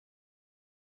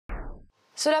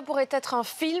Cela pourrait être un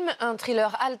film, un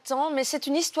thriller haletant, mais c'est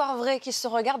une histoire vraie qui se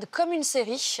regarde comme une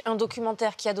série. Un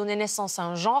documentaire qui a donné naissance à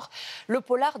un genre, le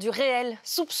polar du réel.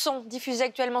 Soupçons, diffusé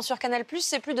actuellement sur CANAL+,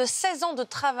 c'est plus de 16 ans de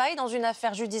travail dans une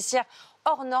affaire judiciaire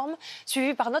hors norme,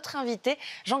 suivi par notre invité,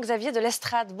 Jean-Xavier de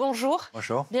l'Estrade. Bonjour.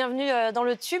 Bonjour. Bienvenue dans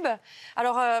le Tube.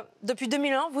 Alors, depuis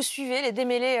 2001, vous suivez les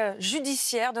démêlés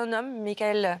judiciaires d'un homme,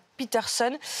 Michael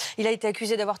Peterson. Il a été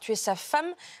accusé d'avoir tué sa femme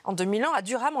en 2001 à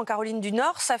Durham, en Caroline du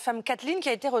Nord. Sa femme Kathleen, qui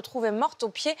a été retrouvée morte au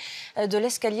pied de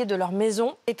l'escalier de leur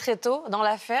maison. Et très tôt dans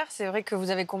l'affaire, c'est vrai que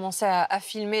vous avez commencé à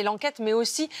filmer l'enquête, mais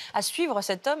aussi à suivre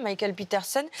cet homme, Michael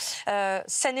Peterson.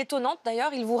 Scène étonnante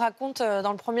d'ailleurs, il vous raconte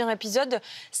dans le premier épisode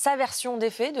sa version des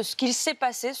faits, de ce qu'il s'est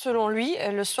passé selon lui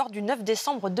le soir du 9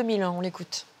 décembre 2001. On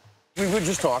l'écoute. We were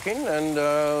just talking and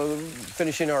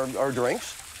finishing our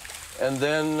drinks. And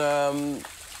then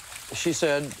she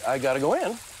said, I got to go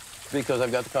in because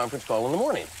I've got the conference call in the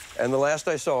morning. And the last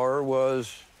I saw her was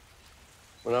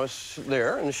when I was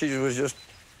there, and she was just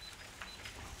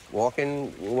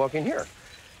walking here.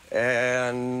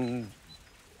 And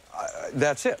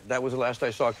that's it. That was the last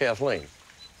I saw Kathleen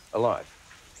alive.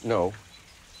 No,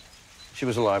 she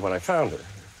was alive when I found her,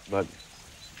 but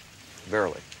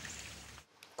barely.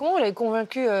 Comment vous l'avez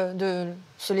convaincu de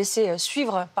se laisser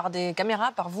suivre par des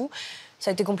caméras, par vous?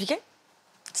 Ça a été compliqué?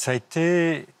 Ça a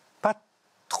été pas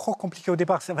trop compliqué au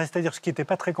départ. C'est-à-dire, ce qui n'était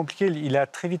pas très compliqué, il a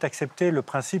très vite accepté le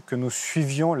principe que nous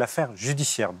suivions l'affaire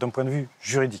judiciaire, d'un point de vue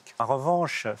juridique. En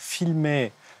revanche, le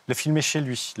filmer chez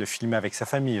lui, le filmer avec sa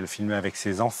famille, le filmer avec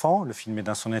ses enfants, le filmer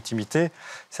dans son intimité,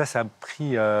 ça a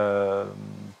pris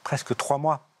presque 3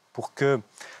 mois pour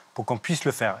qu'on puisse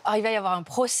le faire. Alors, il va y avoir un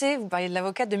procès, vous parliez de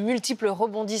l'avocat, de multiples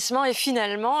rebondissements et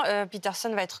finalement,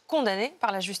 Peterson va être condamné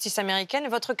par la justice américaine.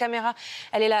 Votre caméra,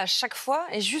 elle est là à chaque fois.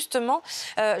 Et justement,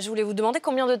 je voulais vous demander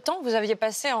combien de temps vous aviez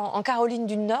passé en Caroline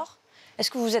du Nord.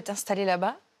 Est-ce que vous vous êtes installé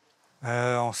là-bas?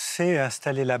 On s'est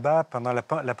installé là-bas pendant la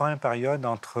première période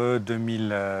entre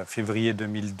février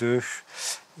 2002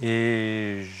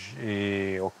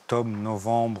 et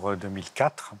octobre-novembre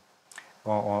 2004.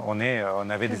 On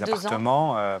avait des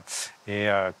appartements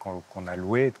qu'on a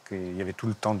loués, il y avait tout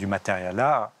le temps du matériel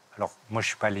là. Alors, moi, je ne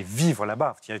suis pas allé vivre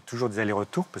là-bas. Il y avait toujours des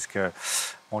allers-retours parce que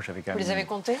j'avais quand même... Vous les avez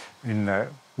comptés?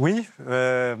 Oui,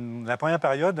 la première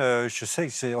période, je sais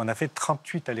qu'on a fait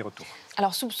 38 allers-retours.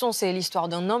 Alors, Soupçons, c'est l'histoire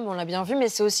d'un homme, on l'a bien vu, mais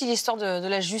c'est aussi l'histoire de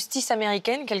la justice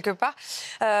américaine, quelque part.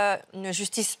 Une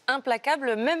justice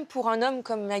implacable, même pour un homme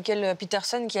comme Michael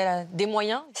Peterson qui a des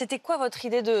moyens. C'était quoi votre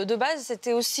idée de base?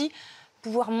 C'était aussi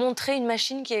pouvoir montrer une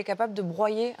machine qui est capable de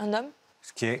broyer un homme?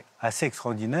 Ce qui est assez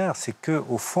extraordinaire, c'est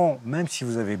qu'au fond, même si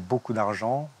vous avez beaucoup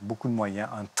d'argent, beaucoup de moyens,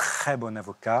 un très bon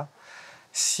avocat,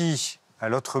 si à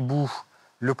l'autre bout,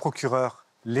 le procureur,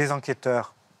 les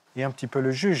enquêteurs et un petit peu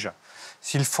le juge,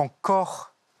 s'ils font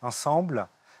corps ensemble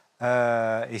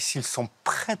et s'ils sont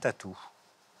prêts à tout,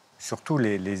 surtout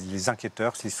les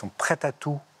enquêteurs, s'ils sont prêts à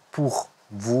tout pour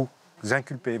vous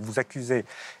inculper, vous accuser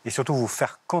et surtout vous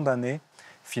faire condamner,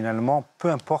 finalement, peu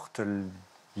importe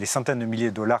les centaines de milliers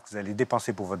de dollars que vous allez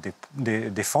dépenser pour votre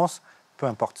défense, peu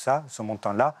importe ça, ce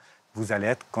montant-là, vous allez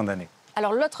être condamné.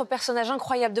 Alors, l'autre personnage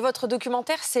incroyable de votre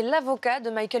documentaire, c'est l'avocat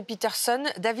de Michael Peterson,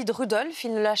 David Rudolph.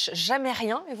 Il ne lâche jamais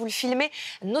rien et vous le filmez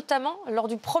notamment lors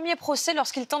du premier procès,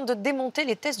 lorsqu'il tente de démonter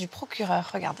les thèses du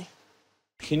procureur. Regardez.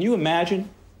 Can you imagine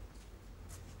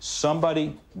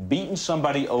somebody beating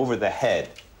somebody over the head,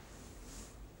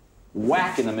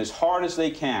 whacking them as hard as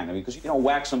they can? I mean, because you don't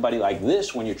whack somebody like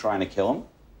this when you're trying to kill them.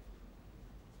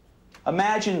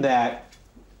 Imagine that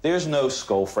there's no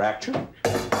skull fracture.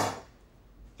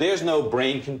 There's no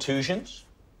brain contusions.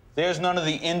 There's none of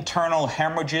the internal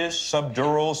hemorrhages,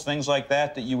 subdurals, things like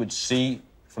that you would see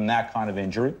from that kind of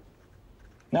injury.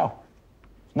 No,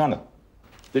 none of them.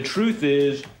 The truth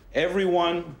is,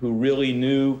 everyone who really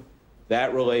knew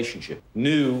that relationship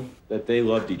knew that they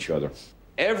loved each other.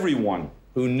 Everyone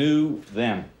who knew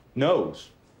them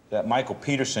knows that Michael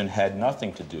Peterson had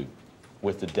nothing to do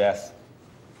with the death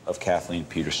of Kathleen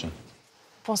Peterson.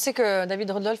 Vous pensez que David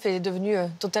Rudolph est devenu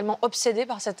totalement obsédé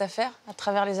par cette affaire à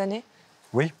travers les années?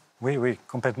 Oui,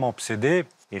 complètement obsédé.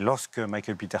 Et lorsque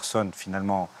Michael Peterson,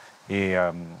 finalement, est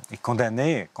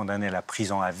condamné à la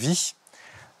prison à vie,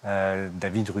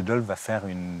 David Rudolph va faire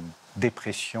une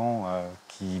dépression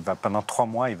pendant 3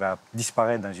 mois, il va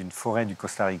disparaître dans une forêt du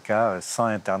Costa Rica sans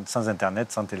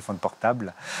Internet, sans téléphone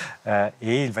portable.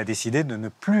 Et il va décider de ne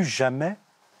plus jamais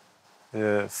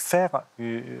faire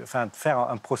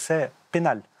un procès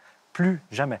pénal. Plus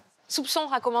jamais.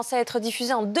 Soupçons a commencé à être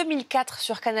diffusé en 2004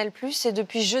 sur CANAL+, et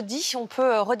depuis jeudi, on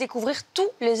peut redécouvrir tous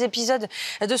les épisodes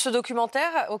de ce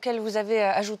documentaire, auquel vous avez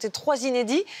ajouté 3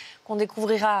 inédits, qu'on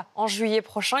découvrira en juillet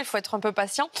prochain. Il faut être un peu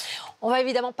patient. On va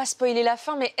évidemment pas spoiler la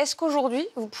fin, mais est-ce qu'aujourd'hui,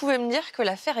 vous pouvez me dire que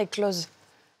l'affaire est close?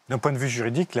 D'un point de vue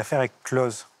juridique, l'affaire est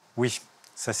close, oui.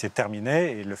 Ça, c'est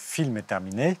terminé et le film est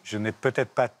terminé. Je n'ai peut-être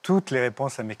pas toutes les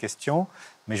réponses à mes questions,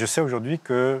 mais je sais aujourd'hui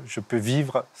que je peux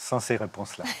vivre sans ces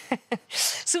réponses-là.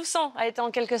 Soupçons a été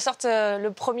en quelque sorte le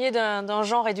premier d'un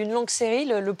genre et d'une longue série,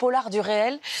 le polar du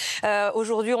réel.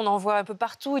 Aujourd'hui, on en voit un peu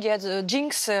partout. Il y a The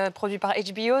Jinx, produit par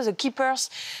HBO, The Keepers,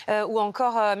 ou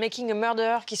encore Making a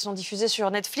Murderer, qui sont diffusés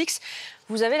sur Netflix.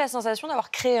 Vous avez la sensation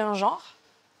d'avoir créé un genre?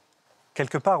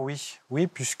 Quelque part, oui. Oui,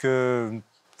 puisque...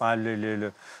 Enfin,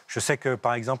 je sais que,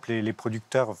 par exemple, les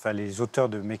producteurs, enfin, les auteurs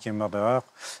de Making a Murderer,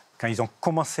 quand ils ont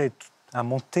commencé à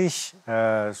monter,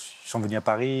 ils sont venus à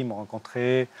Paris, m'ont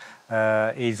rencontré,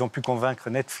 et ils ont pu convaincre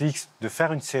Netflix de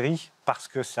faire une série parce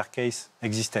que Staircase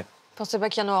existait. Vous pensez pas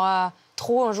qu'il y en aura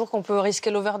trop un jour, qu'on peut risquer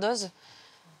l'overdose?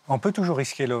 On peut toujours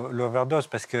risquer l'overdose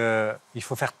parce qu'il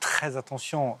faut faire très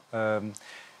attention.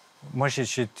 Moi,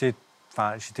 j'étais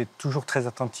toujours très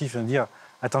attentif à dire,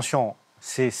 attention,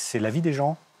 c'est la vie des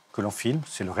gens que l'on filme,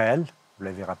 c'est le réel, vous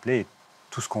l'avez rappelé,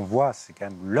 tout ce qu'on voit, c'est quand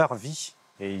même leur vie,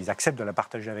 et ils acceptent de la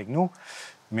partager avec nous,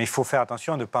 mais il faut faire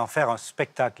attention à ne pas en faire un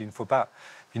spectacle. Il ne faut pas...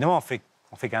 Évidemment, on fait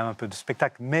quand même un peu de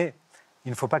spectacle, mais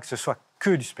il ne faut pas que ce soit que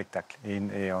du spectacle,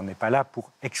 et on n'est pas là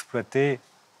pour exploiter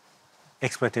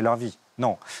leur vie.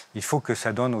 Non, il faut que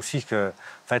ça donne aussi que,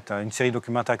 en fait, une série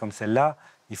documentaire comme celle-là,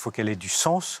 il faut qu'elle ait du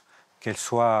sens, qu'elle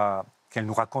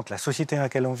nous raconte la société dans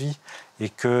laquelle on vit, et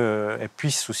qu'elle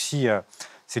puisse aussi...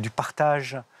 c'est du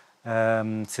partage,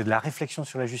 c'est de la réflexion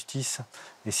sur la justice.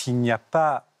 Et s'il n'y a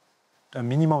pas un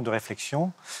minimum de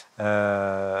réflexion,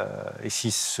 et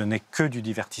si ce n'est que du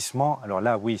divertissement, alors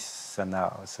là, oui,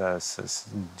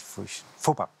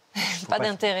 faut pas. Pas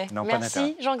d'intérêt.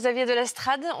 Merci Jean-Xavier de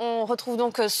l'Estrade. On retrouve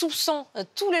donc Soupçons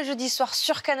tous les jeudis soirs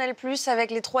sur CANAL+,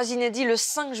 avec les 3 inédits le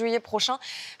 5 juillet prochain.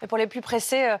 Mais pour les plus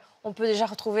pressés, on peut déjà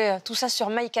retrouver tout ça sur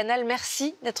MyCanal.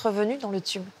 Merci d'être venu dans le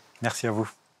Tube. Merci à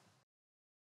vous.